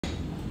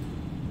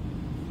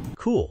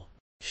cool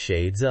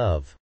shades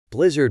of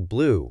Blizzard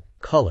Blue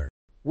color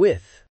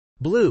with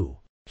blue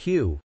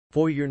hue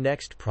for your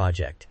next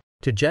project.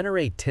 To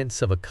generate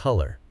tints of a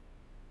color,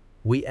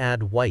 we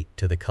add white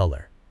to the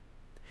color,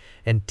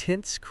 and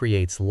tints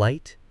creates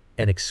light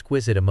and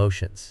exquisite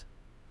emotions.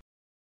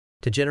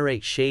 To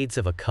generate shades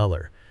of a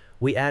color,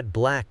 we add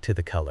black to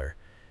the color,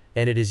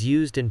 and it is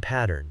used in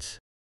patterns.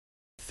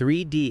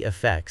 3D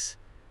effects,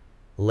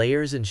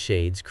 layers and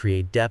shades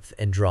create depth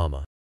and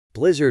drama.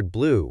 Blizzard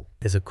Blue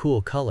is a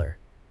cool color,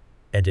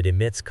 and it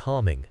emits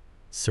calming,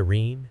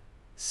 serene,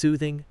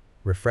 soothing,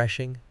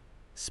 refreshing,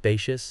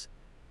 spacious,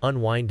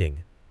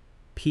 unwinding,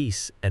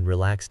 peace and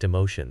relaxed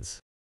emotions.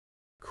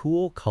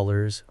 Cool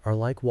colors are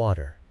like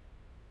water,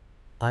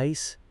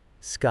 ice,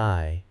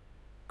 sky,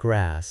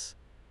 grass,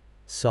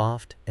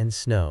 soft and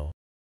snow.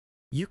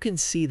 You can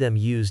see them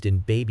used in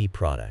baby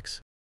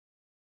products,